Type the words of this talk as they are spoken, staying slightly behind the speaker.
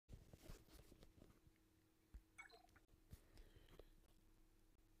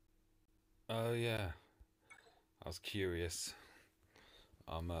Oh yeah, I was curious.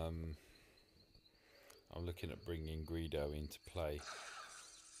 I'm um I'm looking at bringing Greedo into play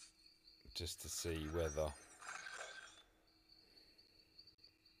just to see whether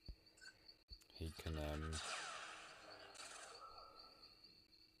he can what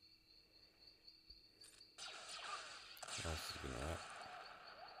else is gonna happen?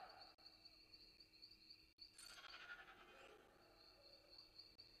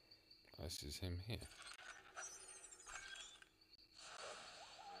 This is him here.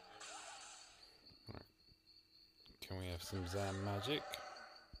 Right. Can we have some Zam magic?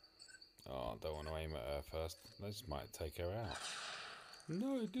 Oh, I don't want to aim at her first. This might take her out.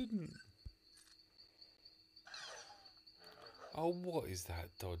 No, it didn't. Oh, what is that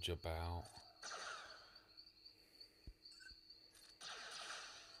dodge about?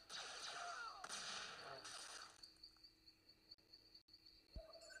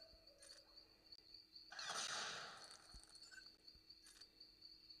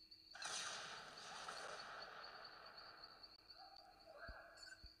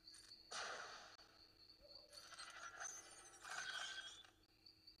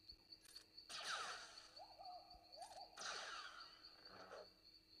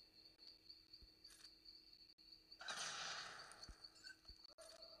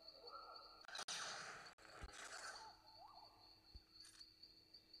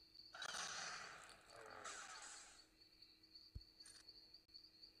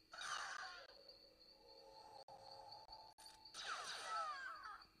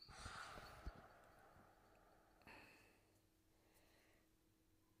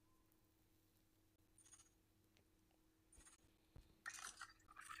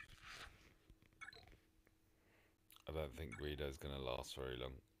 I don't think Greedo's going to last very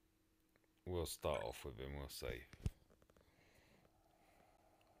long. We'll start off with him, we'll see.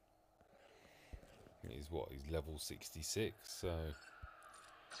 He's what? He's level 66, so...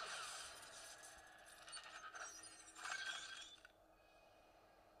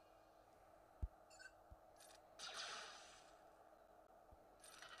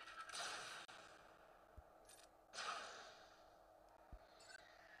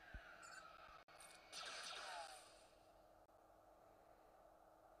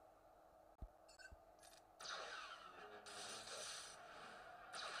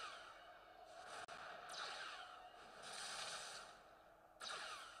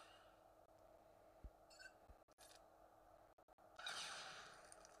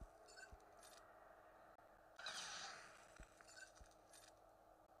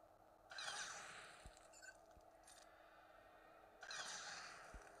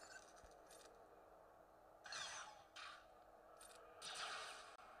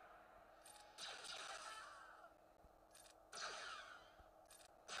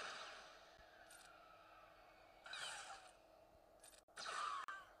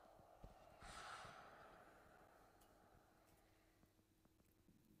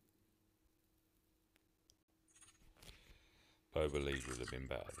 Boba Lead would have been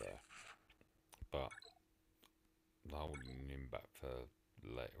better there. But holding him back for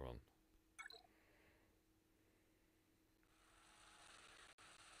later on.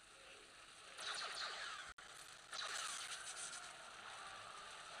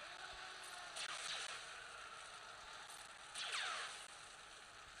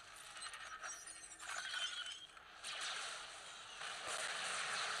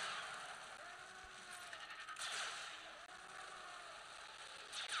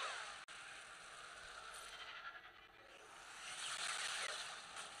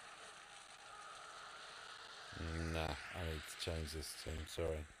 Nah, I need to change this team,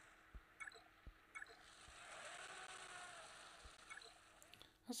 sorry.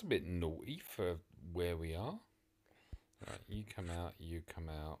 That's a bit naughty for where we are. Right, you come out, you come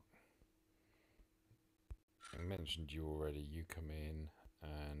out. I mentioned you already, you come in,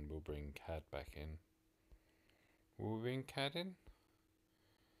 and we'll bring Cad back in. Will we bring Cad in?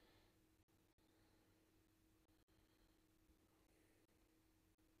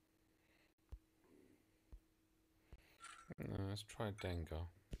 No, let's try Dengar.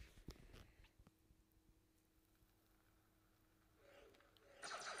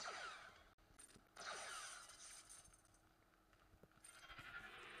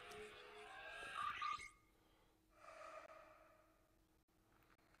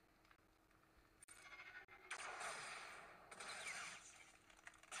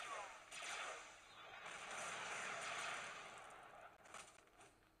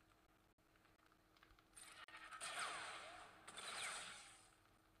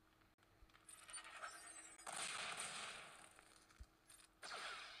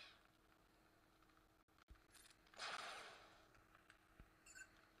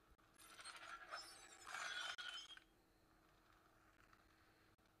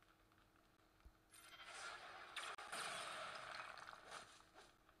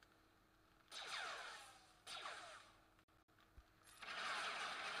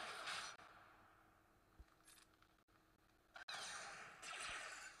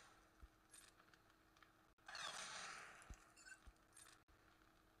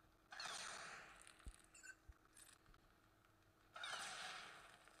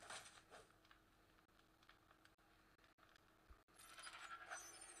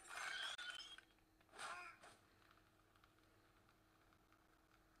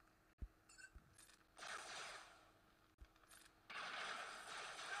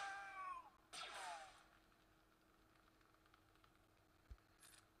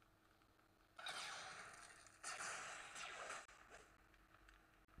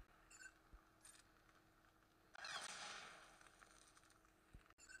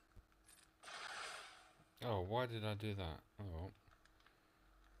 Oh, why did I do that? Oh, well.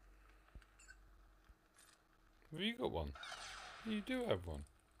 Have you got one? You do have one.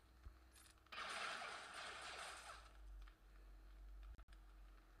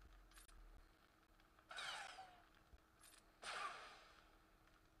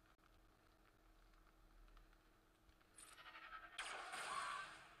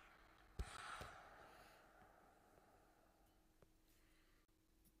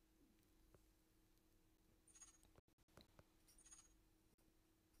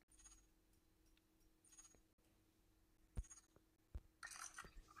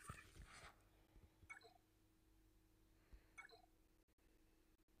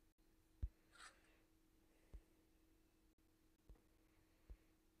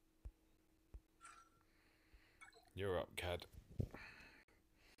 You're up, Cad.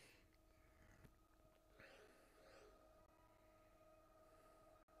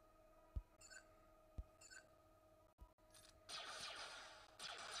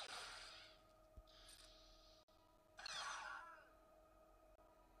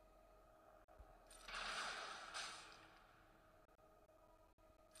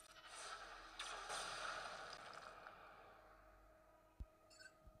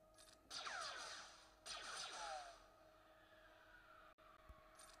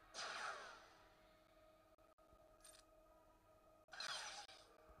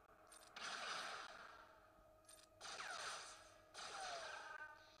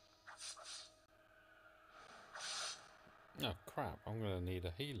 Oh, crap. I'm going to need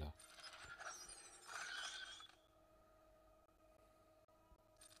a healer.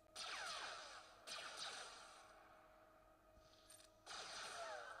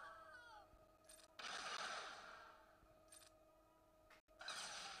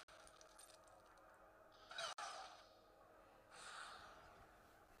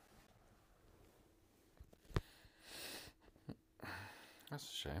 That's a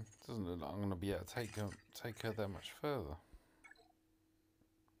shame. Doesn't look like I'm going to be able to take her that much further.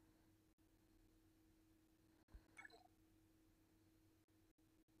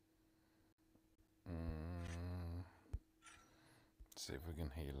 See if we can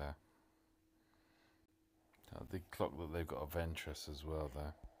heal her. I did clock that they've got a Ventress as well,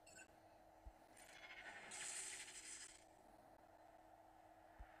 though.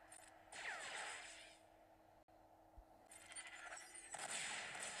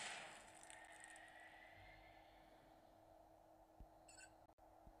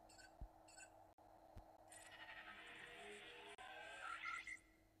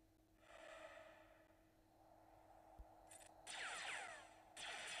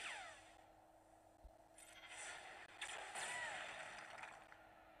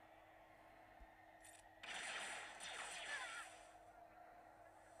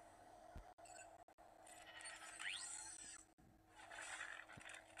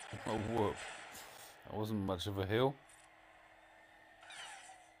 Oh, whoop. That wasn't much of a heal.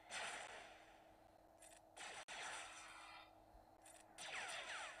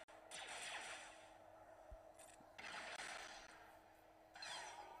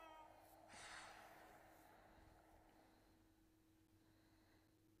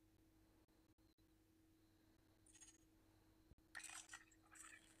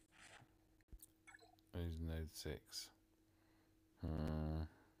 Who's node 6?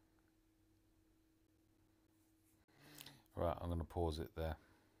 Right, I'm going to pause it there.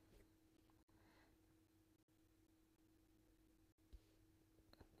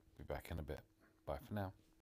 Be back in a bit. Bye for now.